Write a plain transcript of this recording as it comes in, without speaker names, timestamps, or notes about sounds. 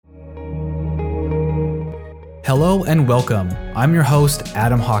Hello and welcome. I'm your host,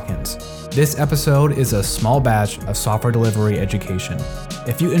 Adam Hawkins. This episode is a small batch of software delivery education.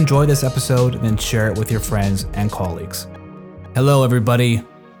 If you enjoy this episode, then share it with your friends and colleagues. Hello, everybody.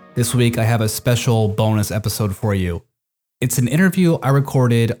 This week I have a special bonus episode for you. It's an interview I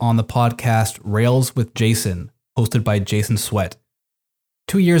recorded on the podcast Rails with Jason, hosted by Jason Sweat.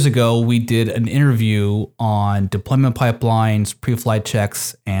 2 years ago, we did an interview on deployment pipelines, pre-flight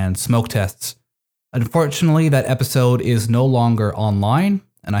checks, and smoke tests. Unfortunately, that episode is no longer online,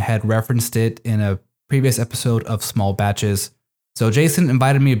 and I had referenced it in a previous episode of Small Batches. So Jason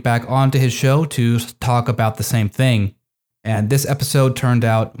invited me back onto his show to talk about the same thing, and this episode turned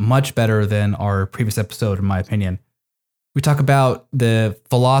out much better than our previous episode, in my opinion. We talk about the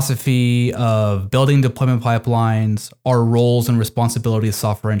philosophy of building deployment pipelines, our roles and responsibilities as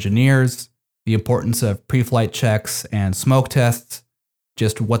software engineers, the importance of pre-flight checks and smoke tests,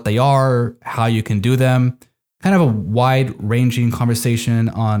 just what they are, how you can do them, kind of a wide-ranging conversation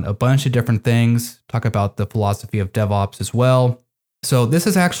on a bunch of different things, talk about the philosophy of DevOps as well. So this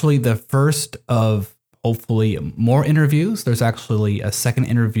is actually the first of hopefully more interviews. There's actually a second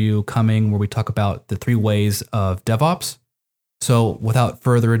interview coming where we talk about the 3 ways of DevOps. So without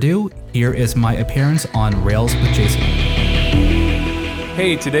further ado, here is my appearance on Rails with Jason.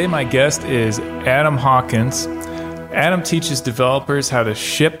 Hey, today my guest is Adam Hawkins. Adam teaches developers how to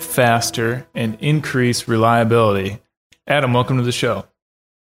ship faster and increase reliability. Adam, welcome to the show.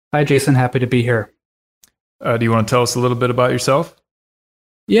 Hi, Jason. Happy to be here. Do you want to tell us a little bit about yourself?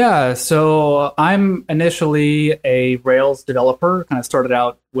 Yeah, so I'm initially a Rails developer. Kind of started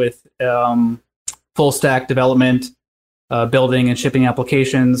out with full stack development, building and shipping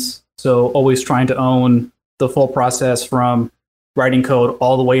applications. So always trying to own the full process from writing code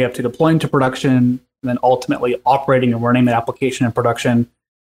all the way up to deploying to production, and then ultimately operating and running the application in production.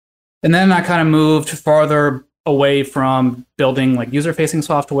 And then I kind of moved farther away from building like user-facing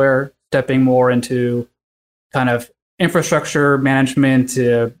software, stepping more into kind of infrastructure management,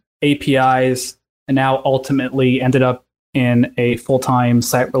 APIs, and now ultimately ended up in a full-time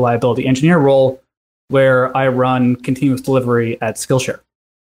site reliability engineer role where I run continuous delivery at Skillshare.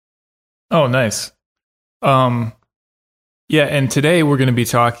 Oh, nice. Yeah, and today we're going to be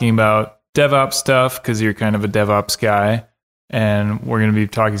talking about DevOps stuff because you're kind of a DevOps guy, and we're going to be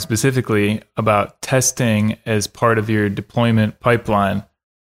talking specifically about testing as part of your deployment pipeline.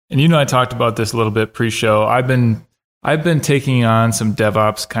 And you know, I talked about this a little bit pre-show. I've been taking on some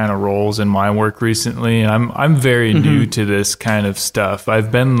DevOps kind of roles in my work recently, and I'm very new to this kind of stuff.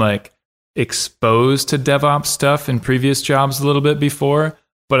 I've been like exposed to DevOps stuff in previous jobs a little bit before,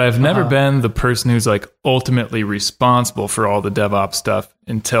 but I've never been the person who's like ultimately responsible for all the DevOps stuff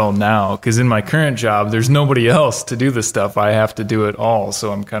until now. Because in my current job, there's nobody else to do the stuff. I have to do it all.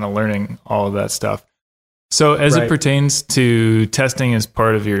 So I'm kind of learning all of that stuff. So as it pertains to testing as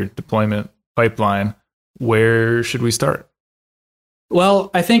part of your deployment pipeline, where should we start?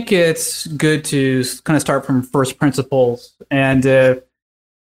 Well, I think it's good to kind of start from first principles. And it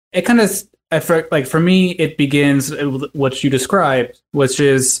kind of, like for me, it begins with what you described, which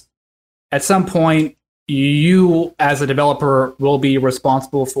is at some point, you as a developer will be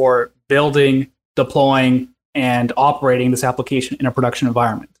responsible for building, deploying, and operating this application in a production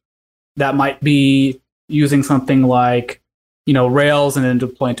environment. That might be using something like, Rails and then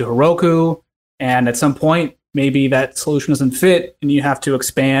deploying to Heroku. And at some point, maybe that solution doesn't fit and you have to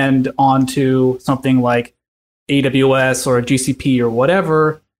expand onto something like AWS or GCP or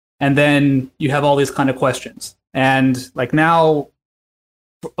whatever. And then you have all these kind of questions. And like now,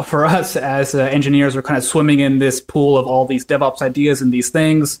 for us as engineers, we're kind of swimming in this pool of all these DevOps ideas and these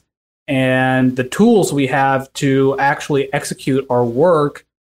things. And the tools we have to actually execute our work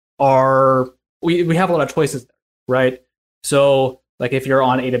we have a lot of choices there, right? So like if you're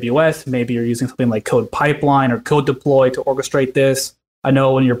on AWS, maybe you're using something like Code Pipeline or Code Deploy to orchestrate this. I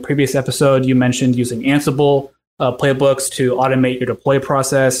know in your previous episode, you mentioned using Ansible playbooks to automate your deploy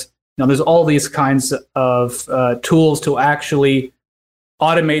process. There's all these kinds of tools to actually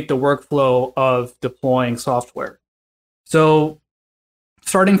automate the workflow of deploying software. So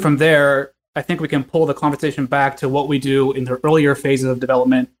starting from there, I think we can pull the conversation back to what we do in the earlier phases of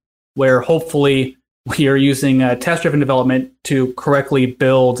development, where hopefully we are using test-driven development to correctly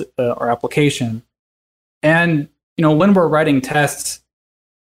build our application. And when we're writing tests,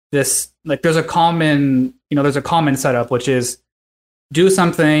 there's a common setup, which is do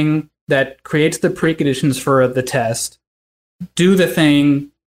something that creates the preconditions for the test, do the thing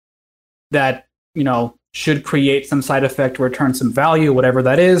that should create some side effect, return some value, whatever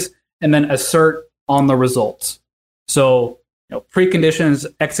that is, and then assert on the results. So preconditions,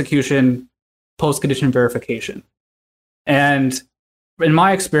 execution, post-condition verification. And in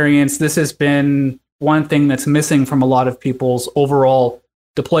my experience, this has been one thing that's missing from a lot of people's overall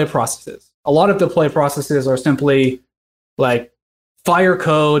deploy processes. A lot of deploy processes are simply like fire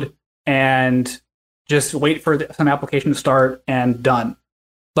code and just wait for some application to start and done.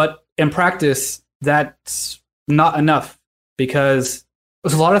 But in practice, that's not enough because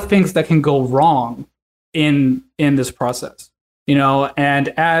there's a lot of things that can go wrong in this process. And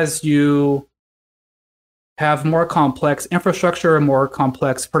as you have more complex infrastructure, more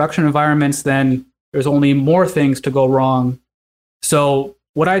complex production environments, then there's only more things to go wrong. So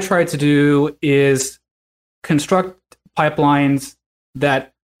what I try to do is construct pipelines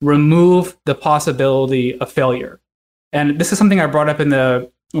that remove the possibility of failure. And this is something I brought up in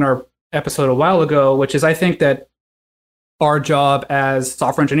our episode a while ago, which is I think that our job as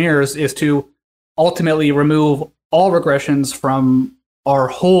software engineers is to ultimately remove all regressions from our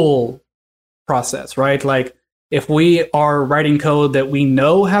whole process, right? Like if we are writing code that we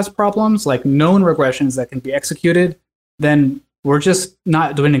know has problems, like known regressions that can be executed, then we're just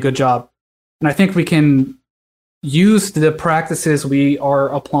not doing a good job. And I think we can use the practices we are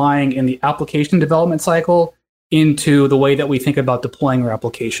applying in the application development cycle into the way that we think about deploying our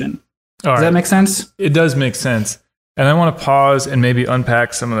application. Does that make sense? It does make sense. And I want to pause and maybe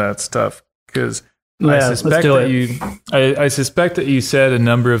unpack some of that stuff because I suspect that you said a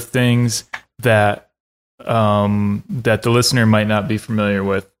number of things that that the listener might not be familiar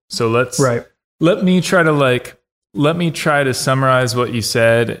with. So let me try to summarize what you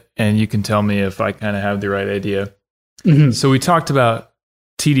said, and you can tell me if I kind of have the right idea. Mm-hmm. So we talked about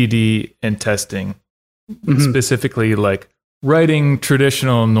TDD and testing, specifically like writing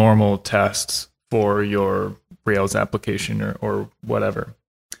traditional normal tests for your Rails application or whatever.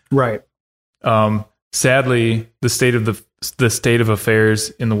 Right. Sadly, the state of affairs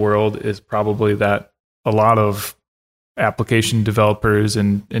in the world is probably that a lot of application developers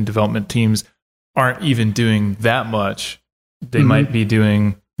and development teams aren't even doing that much. They might be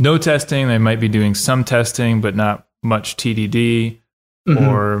doing no testing. They might be doing some testing, but not much TDD.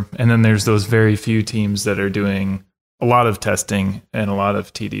 And then there's those very few teams that are doing a lot of testing and a lot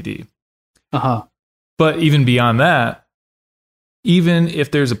of TDD. But even beyond that, even if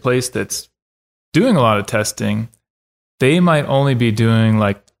there's a place that's doing a lot of testing, they might only be doing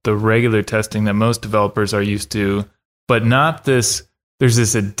like the regular testing that most developers are used to, but not this. There's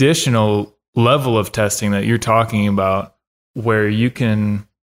this additional level of testing that you're talking about where you can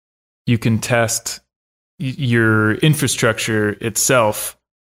test your infrastructure itself.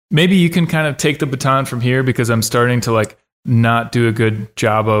 Maybe you can kind of take the baton from here because I'm starting to like not do a good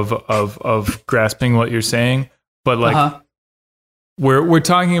job of grasping what you're saying, but like we're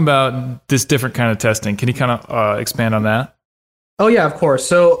talking about this different kind of testing. Can you kind of expand on that? Oh yeah, of course.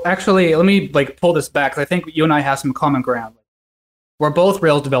 So actually, let me like pull this back because I think you and I have some common ground. We're both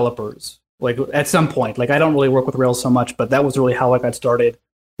Rails developers. Like at some point, like I don't really work with Rails so much, but that was really how I got started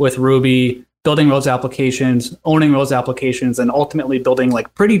with Ruby, building Rails applications, owning Rails applications, and ultimately building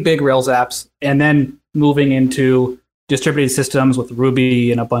like pretty big Rails apps, and then moving into distributed systems with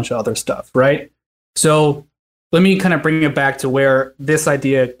Ruby and a bunch of other stuff, right? So let me kind of bring it back to where this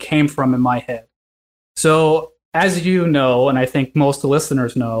idea came from in my head. So as you know, and I think most of the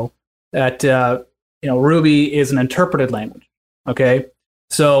listeners know, that Ruby is an interpreted language, okay?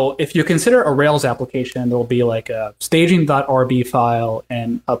 So if you consider a Rails application, there will be like a staging.rb file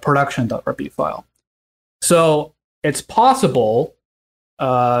and a production.rb file. So it's possible,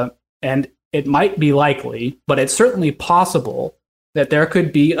 and it might be likely, but it's certainly possible that there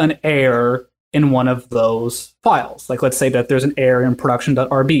could be an error in one of those files. Like let's say that there's an error in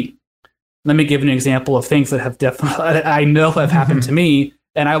production.rb. Let me give an example of things that have definitely I know have happened to me,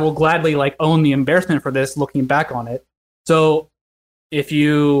 and I will gladly like own the embarrassment for this looking back on it. So if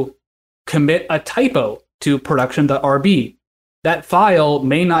you commit a typo to production.rb, that file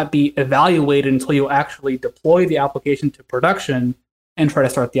may not be evaluated until you actually deploy the application to production and try to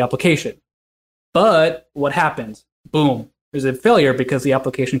start the application. But what happens? Boom, there's a failure because the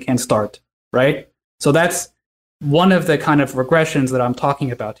application can't start, right? So that's one of the kind of regressions that I'm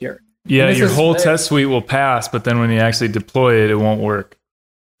talking about here. Yeah, your whole test suite will pass, but then when you actually deploy it, it won't work.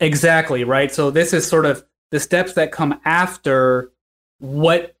 Exactly, right? So this is sort of the steps that come after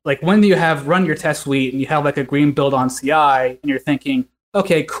what, like when you have run your test suite and you have like a green build on CI and you're thinking,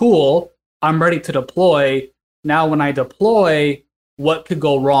 okay, cool, I'm ready to deploy. Now when I deploy, what could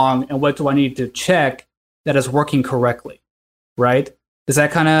go wrong and what do I need to check that is working correctly, right? Does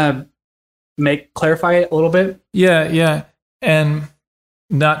that kind of clarify it a little bit? Yeah. And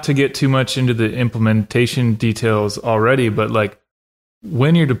not to get too much into the implementation details already, but like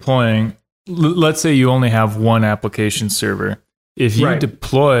when you're deploying, let's say you only have one application server. If you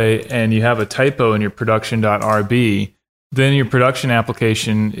deploy and you have a typo in your production.rb, then your production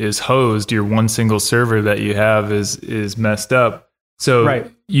application is hosed. Your one single server that you have is messed up. So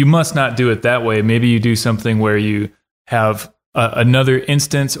you must not do it that way. Maybe you do something where you have another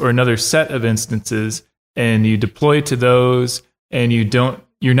instance or another set of instances, and you deploy to those, and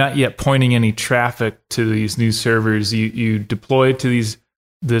you're not yet pointing any traffic to these new servers. You deploy to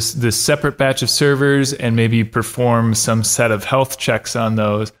this separate batch of servers, and maybe you perform some set of health checks on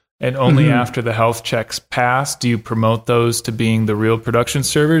those. And only after the health checks pass do you promote those to being the real production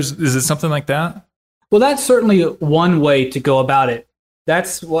servers. Is it something like that? Well, that's certainly one way to go about it.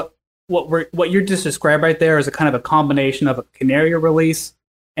 That's what you're just described right there is a kind of a combination of a canary release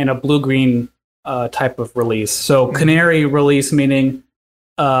and a blue-green type of release. So canary release meaning,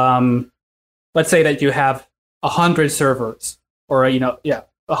 let's say that you have 100 servers, or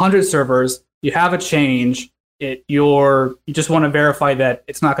 100 servers. You have a change. You just want to verify that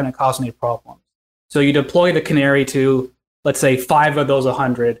it's not going to cause any problems. So you deploy the canary to, let's say, 5 of those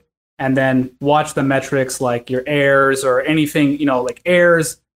 100, and then watch the metrics like your errors or anything, like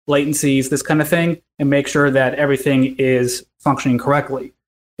errors, latencies, this kind of thing, and make sure that everything is functioning correctly.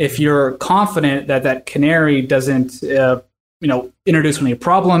 If you're confident that that canary doesn't, introduce any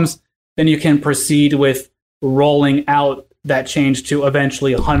problems, then you can proceed with rolling out that change to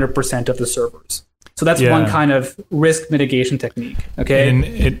eventually 100% of the servers. So that's one kind of risk mitigation technique. Okay.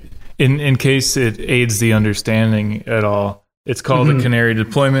 And in case it aids the understanding at all, it's called a canary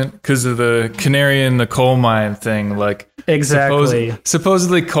deployment because of the canary in the coal mine thing. Like exactly.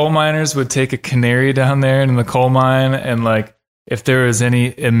 Supposedly coal miners would take a canary down there in the coal mine, and like if there was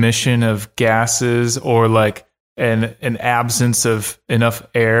any emission of gases or like an absence of enough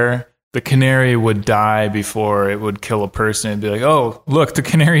air, the canary would die before it would kill a person. It'd be like, oh, look, the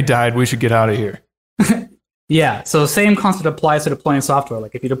canary died. We should get out of here. Yeah, so same concept applies to deploying software.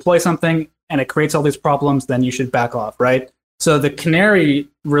 Like if you deploy something and it creates all these problems, then you should back off, right? So the canary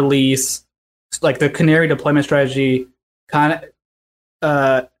release, like the canary deployment strategy, kind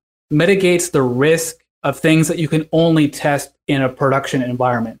of mitigates the risk of things that you can only test in a production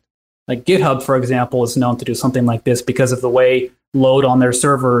environment. Like GitHub, for example, is known to do something like this because of the way load on their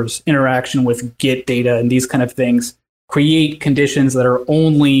servers, interaction with Git data, and these kind of things create conditions that are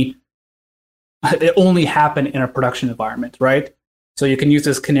only happen in a production environment, right? So you can use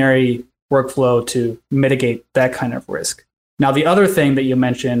this canary workflow to mitigate that kind of risk. Now, the other thing that you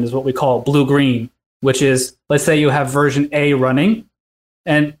mentioned is what we call blue-green, which is, let's say you have version A running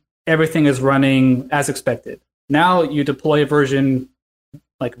and everything is running as expected. Now you deploy version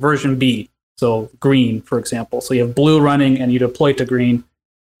B, so green, for example. So you have blue running and you deploy to green.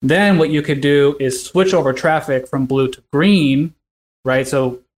 Then what you could do is switch over traffic from blue to green, right?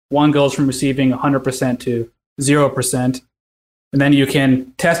 So one goes from receiving 100% to 0%, and then you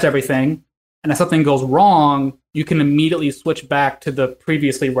can test everything. And if something goes wrong, you can immediately switch back to the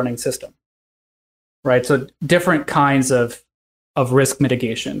previously running system, right? So different kinds of risk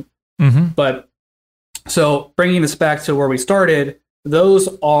mitigation. But so bringing this back to where we started, those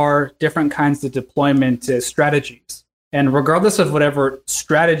are different kinds of deployment strategies. And regardless of whatever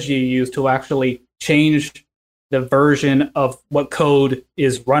strategy you use to actually change the version of what code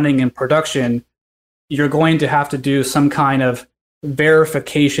is running in production, you're going to have to do some kind of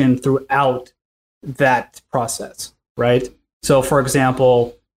verification throughout that process, right? So for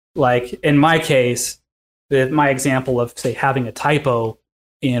example, like in my case, my example of, say, having a typo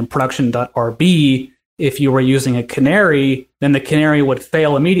in production.rb, if you were using a canary, then the canary would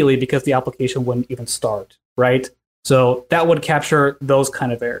fail immediately because the application wouldn't even start, right? So that would capture those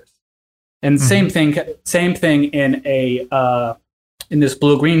kind of errors. And same thing in in this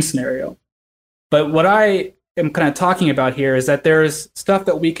blue-green scenario. But what I am kind of talking about here is that there's stuff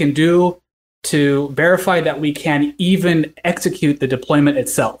that we can do to verify that we can even execute the deployment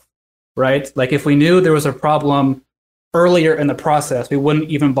itself, right? Like if we knew there was a problem earlier in the process, we wouldn't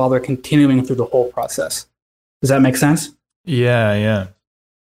even bother continuing through the whole process. Does that make sense? Yeah.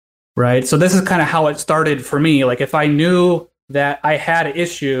 Right. So this is kind of how it started for me. Like if I knew that I had an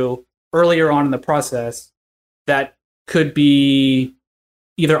issue earlier on in the process that could be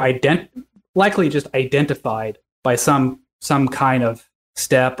either likely just identified by some kind of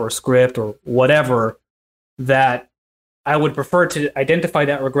step or script or whatever, that I would prefer to identify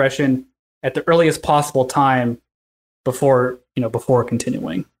that regression at the earliest possible time before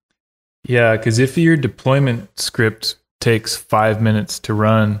continuing. Yeah, because if your deployment script takes 5 minutes to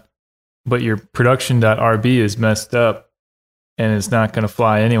run, but your production.rb is messed up and it's not going to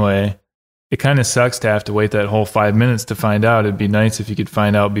fly anyway, it kind of sucks to have to wait that whole 5 minutes to find out. It'd be nice if you could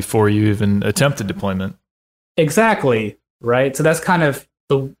find out before you even attempt the deployment. Exactly, right? So that's kind of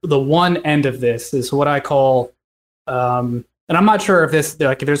the one end of this is what I call, and I'm not sure if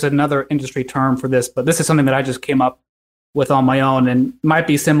if there's another industry term for this, but this is something that I just came up with on my own and might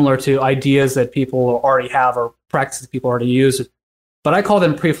be similar to ideas that people already have or practices people already use. But I call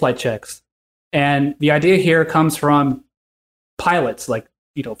them pre-flight checks. And the idea here comes from pilots, like,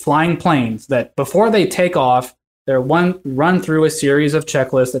 flying planes, that before they take off, they're run through a series of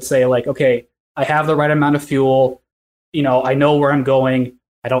checklists that say, like, okay, I have the right amount of fuel. I know where I'm going.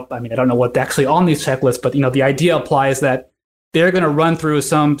 I don't know what's actually on these checklists, but the idea applies that they're going to run through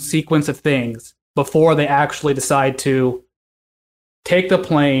some sequence of things before they actually decide to take the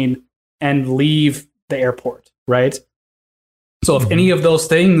plane and leave the airport, right? So if any of those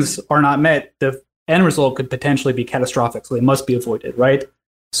things are not met, the end result could potentially be catastrophic. So they must be avoided, right?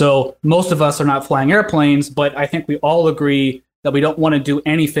 So most of us are not flying airplanes, but I think we all agree that we don't want to do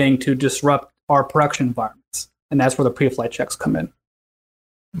anything to disrupt our production environments. And that's where the pre-flight checks come in.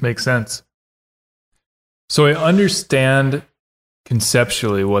 Makes sense. So I understand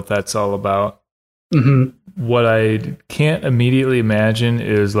conceptually what that's all about. Mm-hmm. What I can't immediately imagine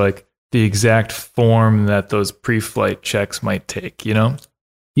is like the exact form that those pre-flight checks might take,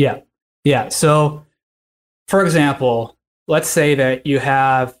 Yeah. So, for example, let's say that you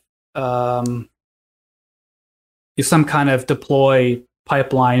have some kind of deploy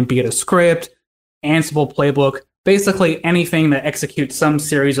pipeline, be it a script, Ansible playbook, basically anything that executes some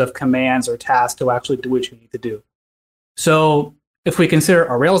series of commands or tasks to actually do what you need to do. So if we consider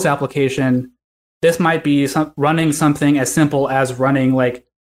a Rails application, this might be running something as simple as running like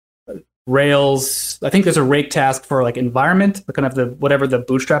Rails. I think there's a rake task for like environment, kind of whatever the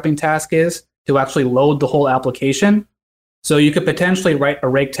bootstrapping task is to actually load the whole application. So you could potentially write a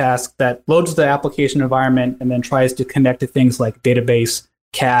rake task that loads the application environment and then tries to connect to things like database,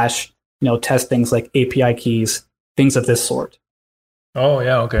 cache, test things like API keys, things of this sort. Oh,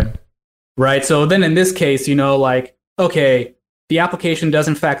 yeah, okay. Right. So then in this case, okay, the application does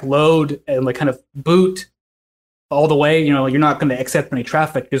in fact load and like kind of boot all the way. You're not going to accept any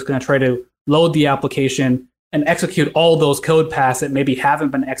traffic. You're just going to try to load the application and execute all those code paths that maybe haven't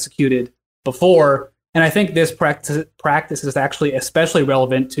been executed before. And I think this practice is actually especially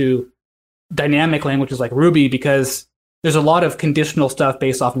relevant to dynamic languages like Ruby, because there's a lot of conditional stuff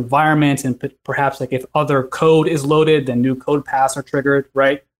based off environments, and perhaps like if other code is loaded, then new code paths are triggered,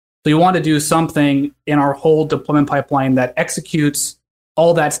 right? So you want to do something in our whole deployment pipeline that executes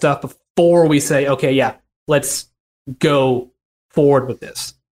all that stuff before we say, okay, yeah, let's go forward with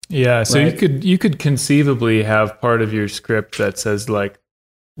this. Yeah, so right? you could conceivably have part of your script that says like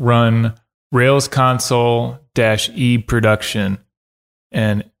run Rails console -e production,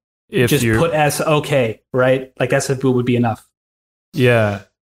 and if just you put as okay, right? Like SFU would be enough. Yeah,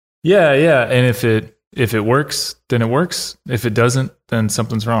 and if it works, then it works. If it doesn't, then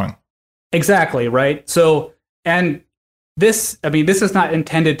something's wrong. Exactly, right? So, and this is not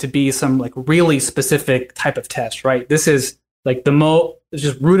intended to be some like really specific type of test, right? This is like it's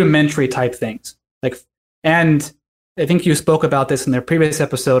just rudimentary type things. And I think you spoke about this in their previous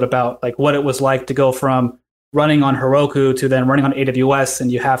episode about like what it was like to go from running on Heroku to then running on AWS,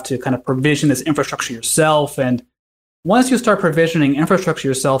 and you have to kind of provision this infrastructure yourself. And once you start provisioning infrastructure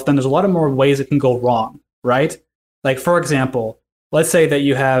yourself, then there's a lot of more ways it can go wrong, right? Like, for example, let's say that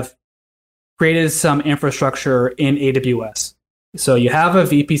you have created some infrastructure in AWS. So you have a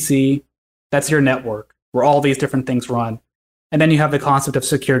VPC, that's your network, where all these different things run. And then you have the concept of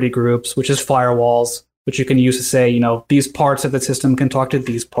security groups, which is firewalls, which you can use to say, these parts of the system can talk to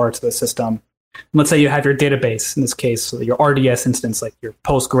these parts of the system. And let's say you have your database, in this case, so your RDS instance, like your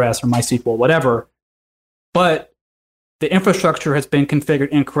Postgres or MySQL, whatever. But the infrastructure has been configured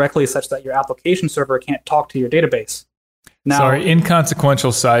incorrectly such that your application server can't talk to your database. Now, sorry,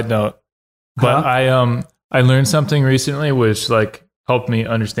 inconsequential side note, but I learned something recently which like helped me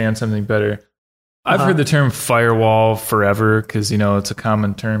understand something better. I've heard the term firewall forever because it's a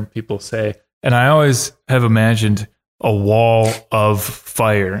common term people say, and I always have imagined a wall of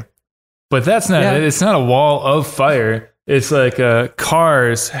fire. But that's not it. It's not a wall of fire. It's like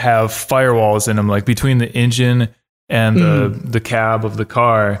cars have firewalls in them, like between the engine and the cab of the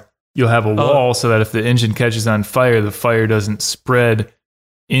car. You'll have a wall so that if the engine catches on fire, the fire doesn't spread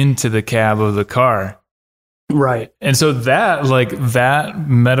into the cab of the car. Right. And so that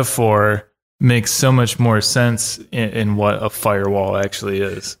metaphor makes so much more sense in what a firewall actually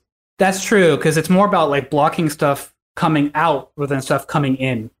is. That's true, because it's more about like blocking stuff coming out rather than stuff coming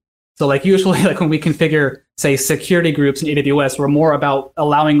in. So like usually like when we configure, say, security groups in AWS, we're more about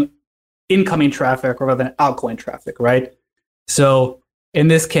allowing incoming traffic rather than outgoing traffic, right? So in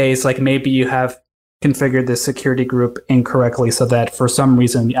this case, like maybe you have configured this security group incorrectly so that for some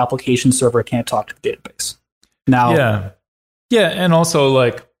reason the application server can't talk to the database. Now, yeah, and also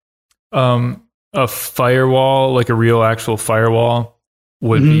like a firewall, like a real actual firewall,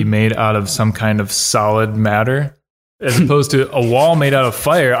 would be made out of some kind of solid matter, as opposed to a wall made out of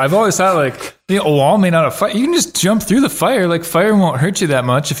fire. I've always thought like, a wall made out of fire, you can just jump through the fire. Like fire won't hurt you that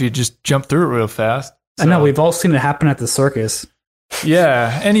much if you just jump through it real fast. So, I know we've all seen it happen at the circus.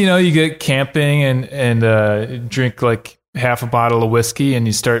 Yeah, and you get camping and drink like half a bottle of whiskey and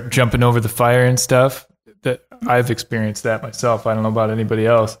you start jumping over the fire and stuff. That I've experienced that myself. I don't know about anybody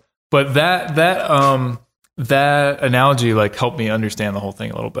else, but that analogy like helped me understand the whole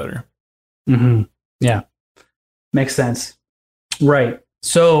thing a little better. Mm-hmm. Yeah, makes sense. Right.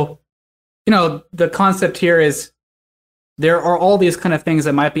 So, the concept here is there are all these kind of things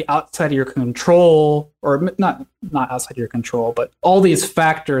that might be outside of your control, or not outside of your control, but all these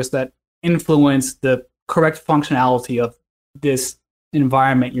factors that influence the correct functionality of this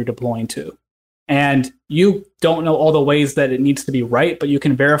environment you're deploying to. And you don't know all the ways that it needs to be right, but you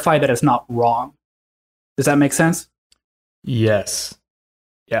can verify that it's not wrong. Does that make sense? Yes.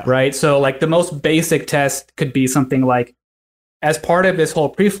 Yeah. Right. So like the most basic test could be something like, as part of this whole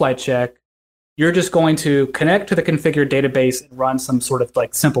pre-flight check, you're just going to connect to the configured database and run some sort of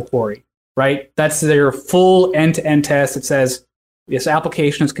like simple query, right? That's their full end-to-end test. It says this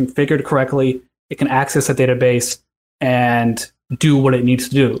application is configured correctly. It can access a database and do what it needs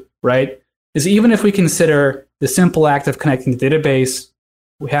to do, right? Is even if we consider the simple act of connecting the database,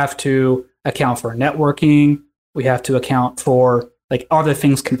 we have to account for networking. We have to account for like, are the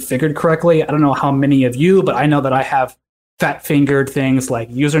things configured correctly? I don't know how many of you, but I know that I have fat-fingered things like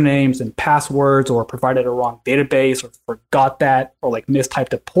usernames and passwords, or provided a wrong database, or forgot that, or like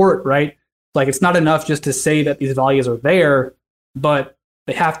mistyped a port, right? Like it's not enough just to say that these values are there, but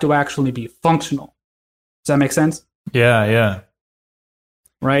they have to actually be functional. Does that make sense? Yeah.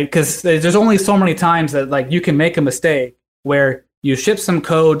 Right? Because there's only so many times that like you can make a mistake where you ship some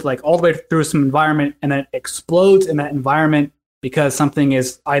code like all the way through some environment and then it explodes in that environment because something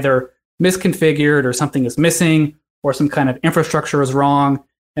is either misconfigured or something is missing or some kind of infrastructure is wrong.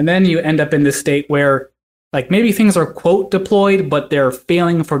 And then you end up in this state where like maybe things are quote deployed, but they're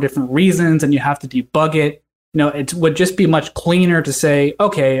failing for different reasons and you have to debug it. It would just be much cleaner to say,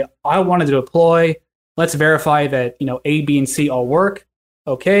 okay, I wanted to deploy. Let's verify that, A, B, and C all work.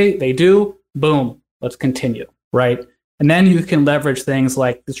 Okay, they do. Boom. Let's continue, right? And then you can leverage things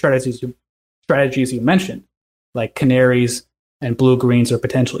like the strategies you mentioned, like canaries and blue greens, or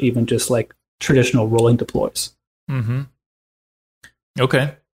potentially even just like traditional rolling deploys. Mm-hmm.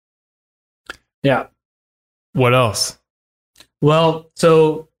 Okay. Yeah. What else? Well,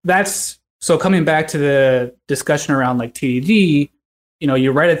 so coming back to the discussion around like TDD,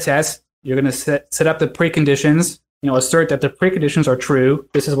 you write a test, you're going to set up the preconditions, assert that the preconditions are true.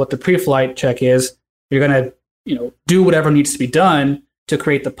 This is what the pre-flight check is. You're going to, do whatever needs to be done to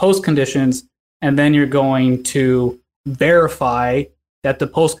create the post conditions. And then you're going to verify that the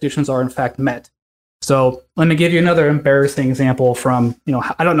post conditions are in fact met. So let me give you another embarrassing example from,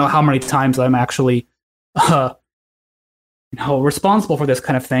 I don't know how many times I'm actually, responsible for this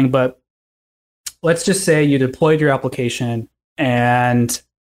kind of thing, but let's just say you deployed your application and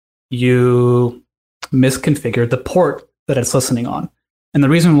you misconfigured the port that it's listening on. And the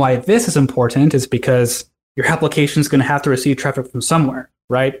reason why this is important is because your application is going to have to receive traffic from somewhere,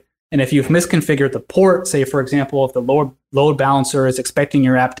 right? And if you've misconfigured the port, say, for example, if the load balancer is expecting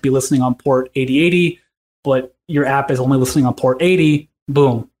your app to be listening on port 8080, but your app is only listening on port 80,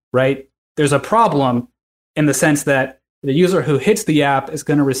 boom, right? There's a problem in the sense that the user who hits the app is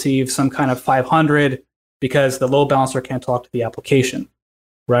going to receive some kind of 500 because the load balancer can't talk to the application,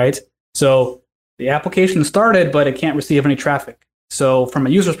 right? So the application started, but it can't receive any traffic. So from a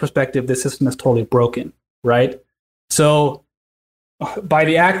user's perspective, this system is totally broken, right? So by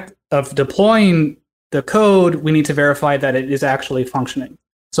the act of deploying the code, we need to verify that it is actually functioning.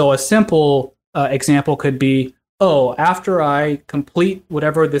 So a simple example could be, after I complete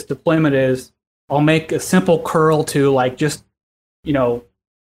whatever this deployment is, I'll make a simple curl to like just,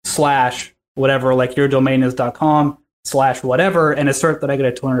 slash whatever, like your domain is .com / whatever, and assert that I get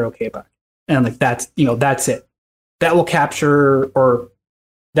a 200 OK back. And like that's it. That will capture, or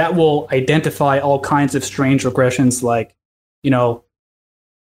that will identify all kinds of strange regressions like,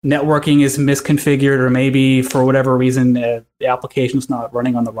 networking is misconfigured, or maybe for whatever reason the application is not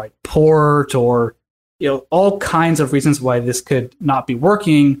running on the right port, or all kinds of reasons why this could not be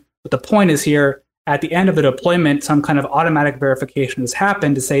working. But the point is here, at the end of the deployment, some kind of automatic verification has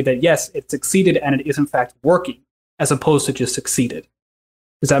happened to say that, yes, it succeeded and it is in fact working, as opposed to just succeeded.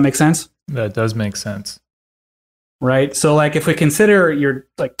 Does that make sense? That does make sense. Right. So like if we consider your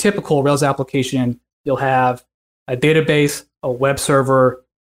like typical Rails application, you'll have a database, a web server,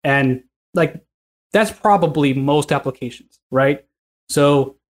 and like that's probably most applications, right?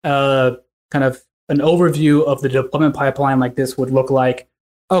 So kind of an overview of the deployment pipeline like this would look like,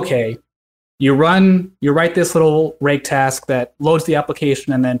 okay, you write this little rake task that loads the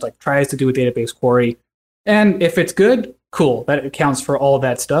application and then like tries to do a database query. And if it's good, cool, that accounts for all of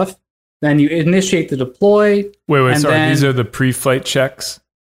that stuff. Then you initiate the deploy. Wait, sorry. These are the pre-flight checks?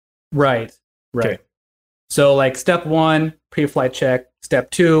 Right. Okay. So like step 1, pre-flight check.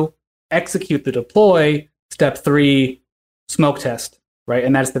 Step 2, execute the deploy. Step 3, smoke test, right?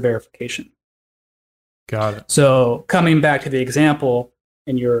 And that's the verification. Got it. So coming back to the example,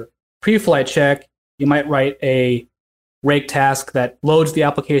 in your pre-flight check, you might write a rake task that loads the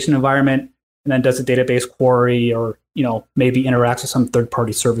application environment and then does a database query or, maybe interacts with some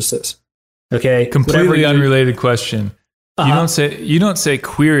third-party services. Okay. Completely unrelated question. Uh-huh. You don't say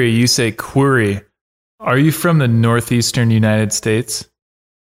query, you say query. Are you from the northeastern United States?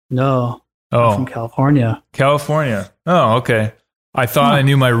 No. Oh. I'm from California. California. Oh, okay. I thought I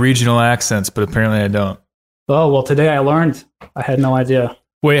knew my regional accents, but apparently I don't. Oh, well, today I learned. I had no idea.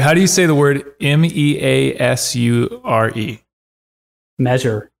 Wait, how do you say the word measure?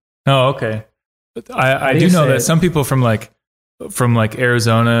 Measure. Oh, okay. I do know that some people from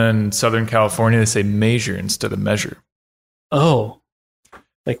Arizona and Southern California, they say measure instead of measure. Oh,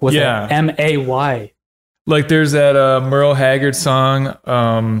 like with M-A-Y. Like there's that Merle Haggard song,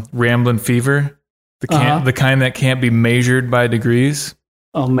 Ramblin' Fever, the kind that can't be measured by degrees.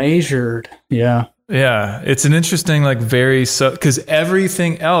 Oh, measured. Yeah. Yeah, it's an interesting, like because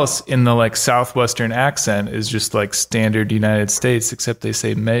everything else in the like Southwestern accent is just like standard United States, except they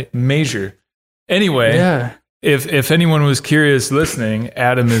say measure. Anyway, yeah. If anyone was curious listening,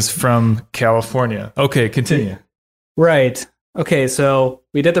 Adam is from California. Okay, continue. Right. Okay, so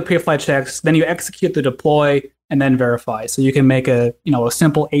we did the pre-flight checks, then you execute the deploy and then verify. So you can make a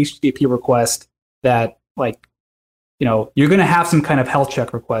simple HTTP request that you're going to have some kind of health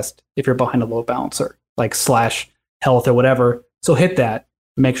check request if you're behind a load balancer, like /health or whatever. So hit that,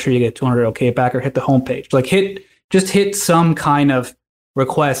 make sure you get 200 OK back, or hit the home page. Like hit some kind of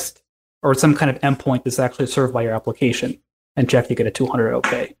request or some kind of endpoint that's actually served by your application and check you get a 200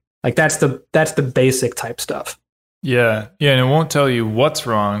 OK. Like that's the basic type stuff. Yeah. Yeah. And it won't tell you what's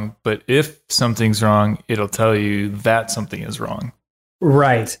wrong, but if something's wrong, it'll tell you that something is wrong.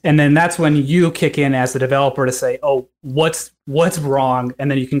 Right. And then that's when you kick in as the developer to say, oh, what's wrong?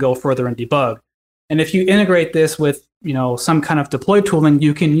 And then you can go further and debug. And if you integrate this with, some kind of deploy tooling,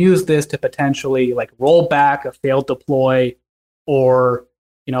 you can use this to potentially like roll back a failed deploy, or,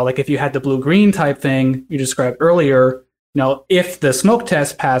 like if you had the blue-green type thing you described earlier, if the smoke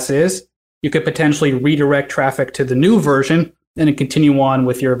test passes, you could potentially redirect traffic to the new version and then continue on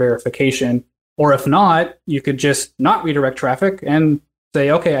with your verification. Or if not, you could just not redirect traffic and say,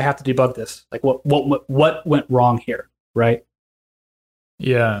 okay, I have to debug this. Like what went wrong here, right?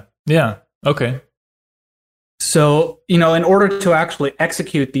 Yeah. Yeah. Okay. So, in order to actually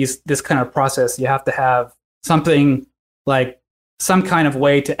execute this kind of process, you have to have something like some kind of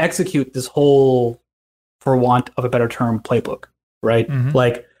way to execute this whole, for want of a better term, playbook, right? Mm-hmm.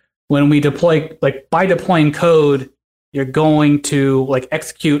 Like when we deploy, like by deploying code, you're going to like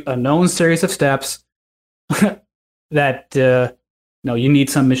execute a known series of steps that you need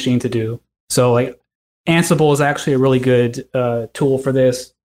some machine to do. So like Ansible is actually a really good tool for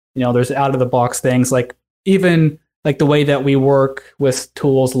this. There's out of the box things like even like the way that we work with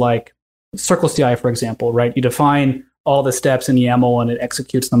tools like CircleCI, for example, right? You define all the steps in YAML and it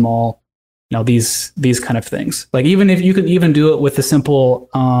executes them all. These kind of things. Like even if you can even do it with a simple,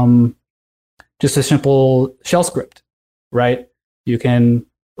 just a simple shell script, right? You can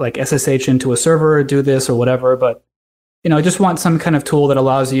like SSH into a server, do this or whatever, but I just want some kind of tool that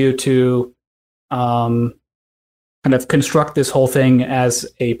allows you to kind of construct this whole thing as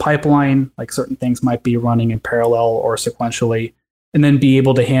a pipeline, like certain things might be running in parallel or sequentially, and then be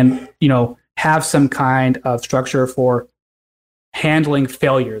able to have some kind of structure for handling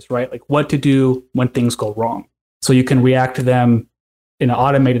failures, right? Like what to do when things go wrong. So you can react to them in an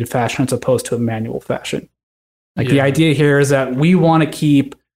automated fashion as opposed to a manual fashion. Like the idea here is that we want to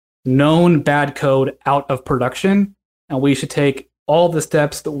keep known bad code out of production, and we should take all the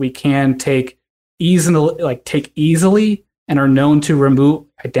steps that we can take easily and are known to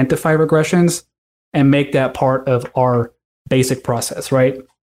identify regressions and make that part of our basic process, right?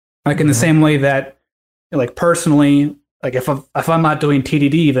 Like in the same way that, like personally, like if I'm not doing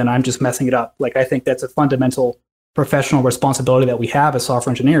TDD, then I'm just messing it up. Like I think that's a fundamental professional responsibility that we have as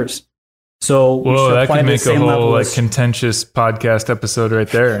software engineers. So we whoa, should that apply could the make a same whole level like as- contentious podcast episode right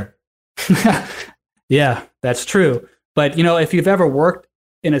there. Yeah, that's true. But if you've ever worked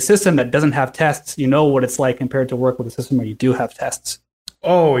in a system that doesn't have tests, you know what it's like compared to work with a system where you do have tests.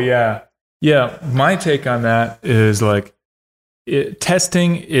 Oh yeah, yeah. My take on that is like,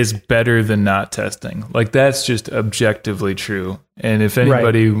 testing is better than not testing. Like that's just objectively true. And if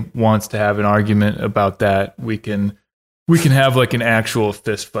anybody wants to have an argument about that, we can have like an actual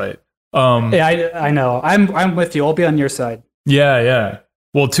fist fight. Yeah, I know. I'm with you. I'll be on your side. Yeah.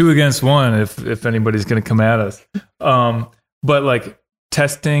 Well, 2 against 1 if anybody's going to come at us. But like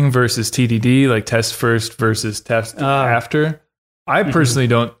testing versus TDD, like test first versus test after. I personally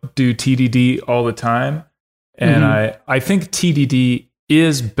don't do TDD all the time. And I think TDD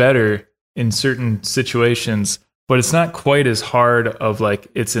is better in certain situations, but it's not quite as hard of like,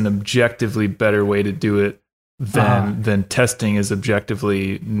 it's an objectively better way to do it than testing is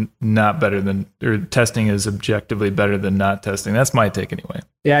objectively not better than, or testing is objectively better than not testing. That's my take anyway.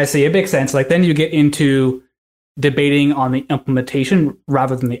 Yeah, I see. It makes sense. Like then you get into debating on the implementation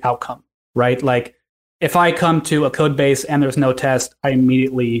rather than the outcome, right? Like if I come to a code base and there's no test, I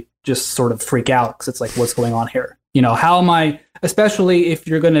immediately just sort of freak out because it's like, what's going on here? How am I, especially if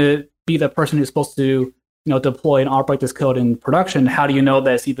you're going to be the person who's supposed to, deploy and operate this code in production, how do you know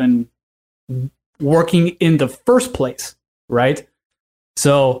that it's even working in the first place, right?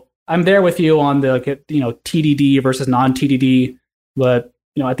 So I'm there with you on the, TDD versus non-TDD, but,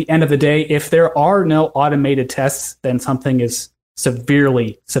 at the end of the day, if there are no automated tests, then something is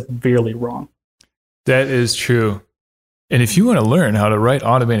severely, severely wrong. That is true. And if you want to learn how to write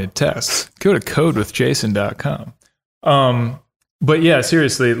automated tests, go to codewithjason.com. But yeah,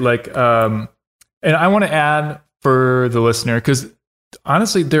 seriously, like, and I want to add for the listener, because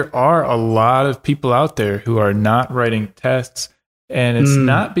honestly, there are a lot of people out there who are not writing tests, and it's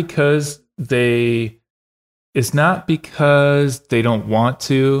not because they don't want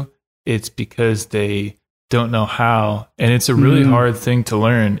to, it's because they don't know how. And it's a really hard thing to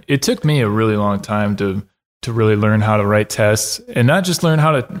learn. It took me a really long time to really learn how to write tests, and not just learn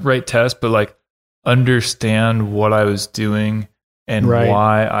how to write tests, but like understand what I was doing and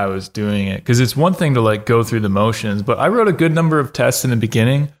why I was doing it. Because it's one thing to like go through the motions, but I wrote a good number of tests in the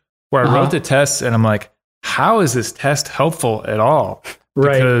beginning where I wrote the tests and I'm like, how is this test helpful at all?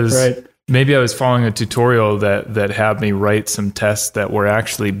 Because maybe I was following a tutorial that had me write some tests that were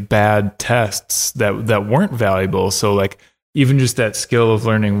actually bad tests that weren't valuable. So like even just that skill of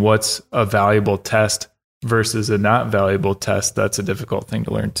learning what's a valuable test versus a not valuable test, that's a difficult thing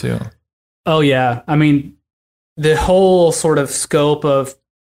to learn too. Oh yeah. I mean, the whole sort of scope of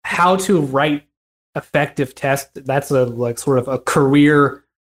how to write effective tests, that's a like sort of a career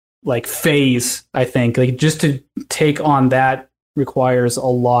like phase, I think. Like just to take on that requires a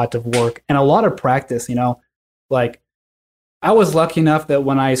lot of work and a lot of practice, Like I was lucky enough that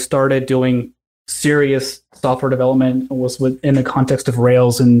when I started doing serious software development, it was within the context of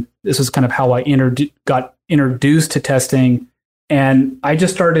Rails, and this is kind of how I got introduced to testing. And I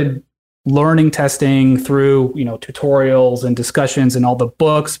just started learning testing through, tutorials and discussions and all the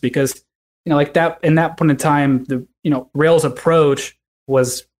books, because, like that in that point in time, the, Rails approach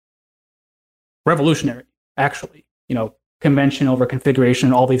was revolutionary, actually, convention over configuration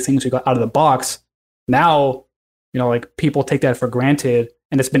and all these things we got out of the box. Now, like people take that for granted,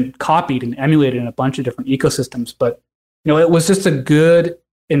 and it's been copied and emulated in a bunch of different ecosystems. But, it was just a good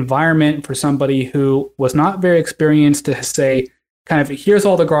environment for somebody who was not very experienced to say, kind of, here's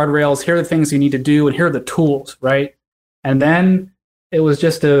all the guardrails, here are the things you need to do, and here are the tools, right? And then it was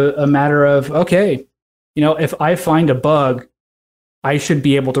just a matter of, okay, if I find a bug, I should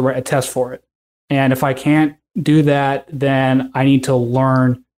be able to write a test for it. And if I can't do that, then I need to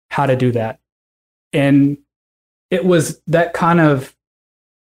learn how to do that. And it was that kind of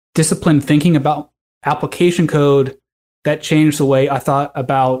disciplined thinking about application code that changed the way I thought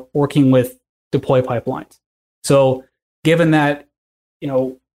about working with deploy pipelines. So given that,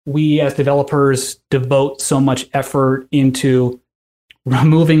 we as developers devote so much effort into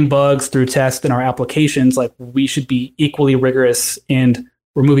removing bugs through tests in our applications, like we should be equally rigorous in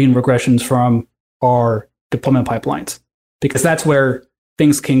removing regressions from our deployment pipelines, because that's where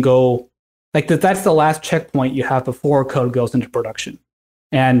things can go. Like that's the last checkpoint you have before code goes into production.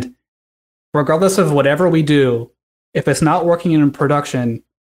 And regardless of whatever we do, if it's not working in production,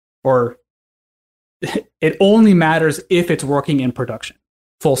 or it only matters if it's working in production,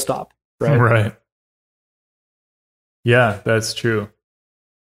 full stop. Right. Right. Yeah, that's true.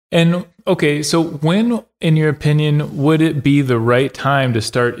 And okay, so when, in your opinion, would it be the right time to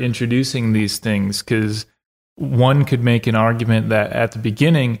start introducing these things? Because one could make an argument that at the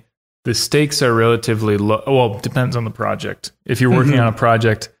beginning, the stakes are relatively low. Well, it depends on the project. If you're working on a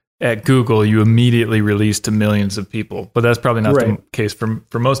project at Google, you immediately release to millions of people, but that's probably not the case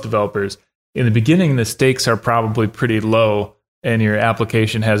for most developers. In the beginning, the stakes are probably pretty low and your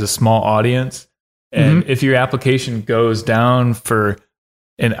application has a small audience. And if your application goes down for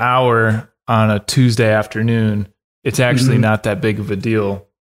an hour on a Tuesday afternoon, it's actually not that big of a deal.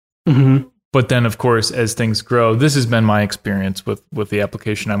 But then, of course, as things grow, this has been my experience with the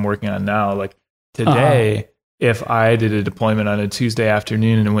application I'm working on now. Like today, if I did a deployment on a Tuesday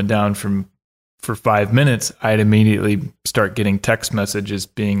afternoon and it went down for 5 minutes, I'd immediately start getting text messages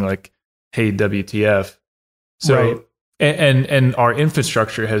being like, "Hey, WTF." So, and our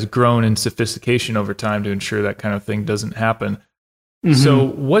infrastructure has grown in sophistication over time to ensure that kind of thing doesn't happen. So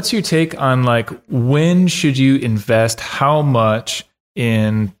what's your take on like, when should you invest how much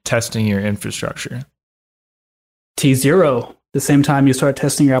in testing your infrastructure? T0, the same time you start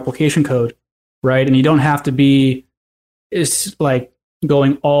testing your application code, right? And you don't have to be, it's like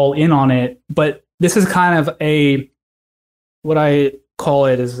going all in on it, but this is kind of what I call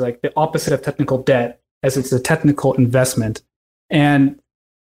it is like the opposite of technical debt, as it's a technical investment. And,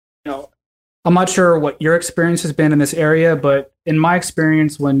 I'm not sure what your experience has been in this area, but in my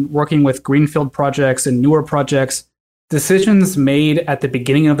experience, when working with greenfield projects and newer projects, decisions made at the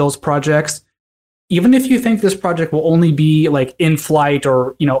beginning of those projects, even if you think this project will only be like in flight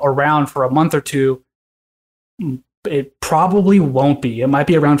or, around for a month or two, it probably won't be. It might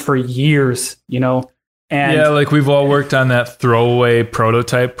be around for years, And yeah, like we've all worked on that throwaway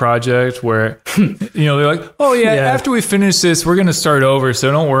prototype project where, they're like, oh yeah, after we finish this, we're going to start over.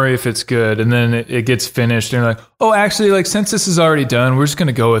 So don't worry if it's good. And then it gets finished and they're like, oh, actually, like since this is already done, we're just going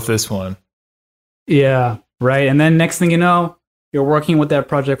to go with this one. Yeah, right. And then next thing you know, you're working with that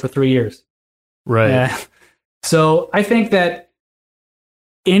project for 3 years. Right. So I think that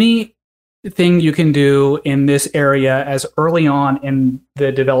anything you can do in this area as early on in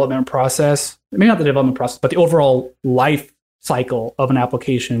the development process, maybe not the development process, but the overall life cycle of an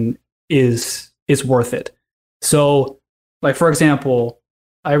application is worth it. So, like for example,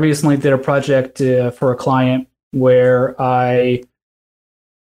 I recently did a project for a client where I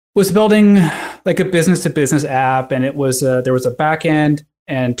was building like a business-to-business app, and it was there was a back end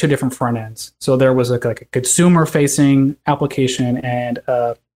and 2 different front ends. So there was like a consumer-facing application and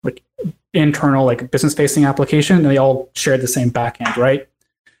like internal, like business-facing application, and they all shared the same back end, right?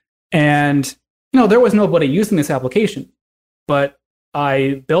 And there was nobody using this application, but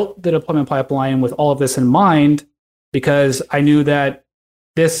I built the deployment pipeline with all of this in mind because I knew that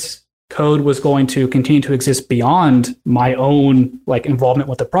this code was going to continue to exist beyond my own like involvement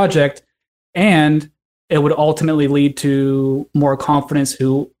with the project, and it would ultimately lead to more confidence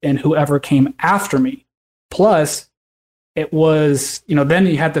in whoever came after me. Plus, it was, then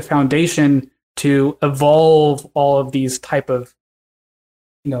you had the foundation to evolve all of these type of,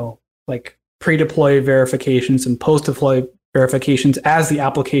 like pre-deploy verifications and post-deploy verifications as the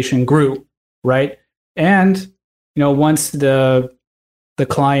application grew, right? And, once the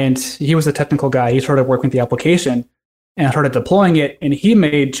client, he was a technical guy, he started working with the application and started deploying it, and he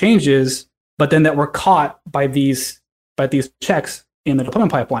made changes, but then that were caught by these checks in the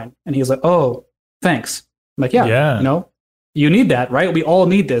deployment pipeline. And he was like, oh, thanks. I'm like, yeah. You need that, right? We all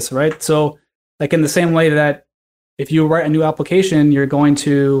need this, right? So like in the same way that if you write a new application, you're going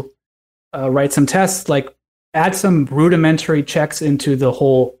to write some tests, like add some rudimentary checks into the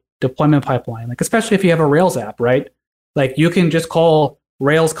whole deployment pipeline, like especially if you have a Rails app, right? Like you can just call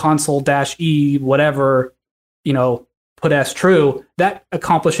Rails console-e whatever, put as true. That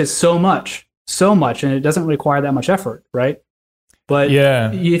accomplishes so much, and it doesn't require that much effort, right? But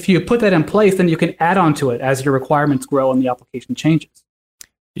if you put that in place, then you can add on to it as your requirements grow and the application changes.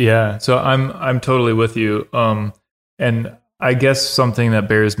 Yeah, so I'm totally with you. And I guess something that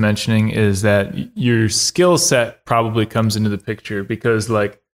bears mentioning is that your skill set probably comes into the picture because,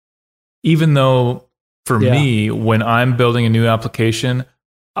 like, even though for me, when I'm building a new application,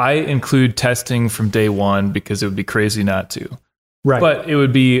 I include testing from day one because it would be crazy not to. Right. But it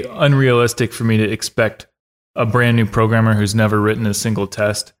would be unrealistic for me to expect a brand new programmer who's never written a single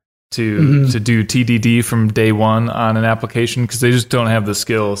test to do TDD from day one on an application because they just don't have the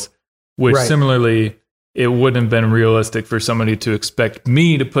skills. Which similarly, it wouldn't have been realistic for somebody to expect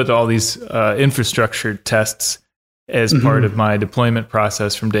me to put all these infrastructure tests as part of my deployment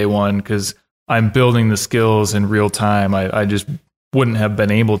process from day one because I'm building the skills in real time. I just wouldn't have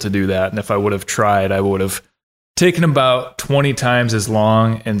been able to do that. And if I would have tried, I would have taken about 20 times as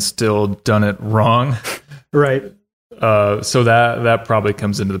long and still done it wrong. Right. So that probably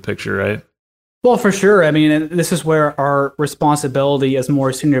comes into the picture, right? Well, for sure. I mean, this is where our responsibility as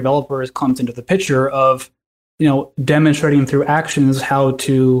more senior developers comes into the picture of, demonstrating through actions how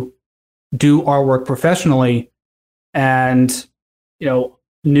to do our work professionally. And,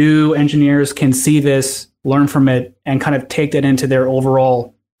 new engineers can see this, learn from it, and kind of take that into their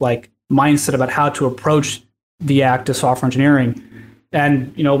overall mindset about how to approach the act of software engineering.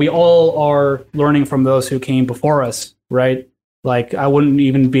 And, we all are learning from those who came before us, right? I wouldn't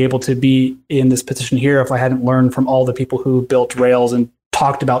even be able to be in this position here if I hadn't learned from all the people who built Rails and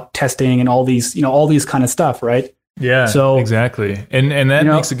talked about testing and all these kind of stuff, right? Yeah, so exactly. And that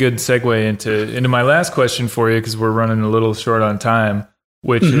makes a good segue into my last question for you, because we're running a little short on time,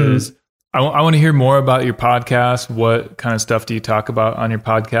 which is, I want to hear more about your podcast. What kind of stuff do you talk about on your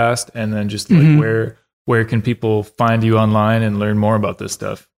podcast? And then just where can people find you online and learn more about this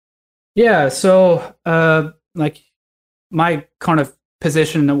stuff? Yeah, so my kind of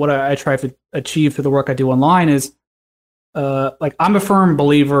position and what I try to achieve through the work I do online is I'm a firm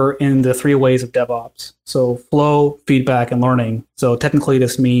believer in the 3 ways of DevOps. So flow, feedback, and learning. So technically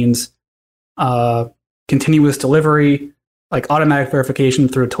this means continuous delivery, automatic verification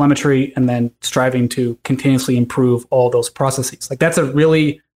through telemetry, and then striving to continuously improve all those processes. That's a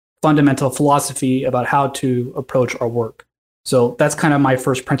really fundamental philosophy about how to approach our work. So that's kind of my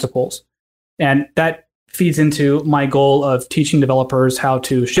first principles. And that feeds into my goal of teaching developers how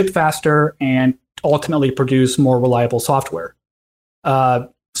to ship faster and ultimately produce more reliable software.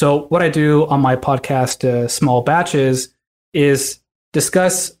 So what I do on my podcast, Small Batches, is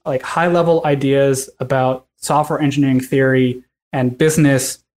discuss high-level ideas about software engineering theory and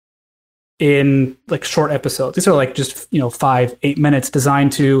business in short episodes. These are just 5-8 minutes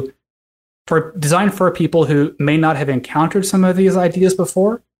designed for people who may not have encountered some of these ideas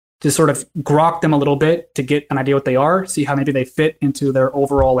before, to sort of grok them a little bit to get an idea what they are, see how maybe they fit into their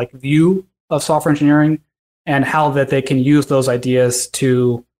overall view of software engineering, and how that they can use those ideas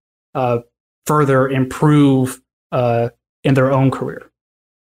to further improve in their own career.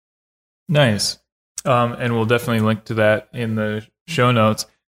 Nice. And we'll definitely link to that in the show notes.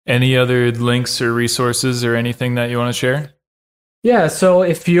 Any other links or resources or anything that you want to share? Yeah, so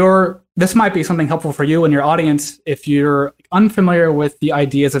this might be something helpful for you and your audience. If you're unfamiliar with the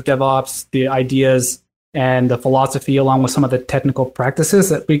ideas of DevOps, the ideas and the philosophy, along with some of the technical practices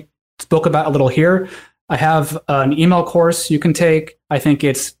that we spoke about a little here, I have an email course you can take. I think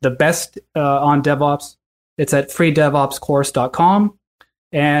it's the best on DevOps. It's at freedevopscourse.com.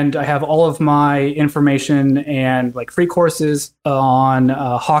 And I have all of my information and free courses on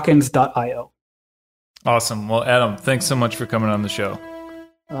hawkins.io. Awesome. Well, Adam, thanks so much for coming on the show.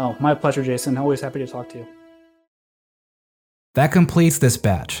 Oh, my pleasure, Jason. Always happy to talk to you. That completes this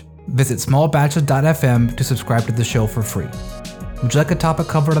batch. Visit smallbatches.fm to subscribe to the show for free. Would you like a topic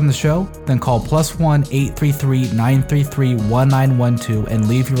covered on the show? Then call +1 833 933 1912 and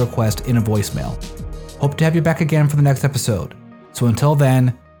leave your request in a voicemail. Hope to have you back again for the next episode. So until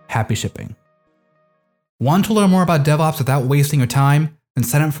then, happy shipping. Want to learn more about DevOps without wasting your time? Then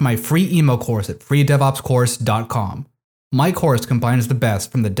sign up for my free email course at freedevopscourse.com. My course combines the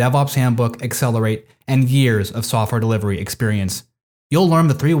best from the DevOps Handbook, Accelerate, and years of software delivery experience. You'll learn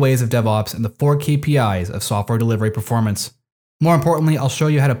the 3 ways of DevOps and the 4 KPIs of software delivery performance. More importantly, I'll show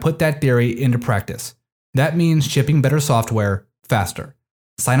you how to put that theory into practice. That means shipping better software faster.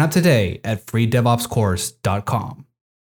 Sign up today at freedevopscourse.com.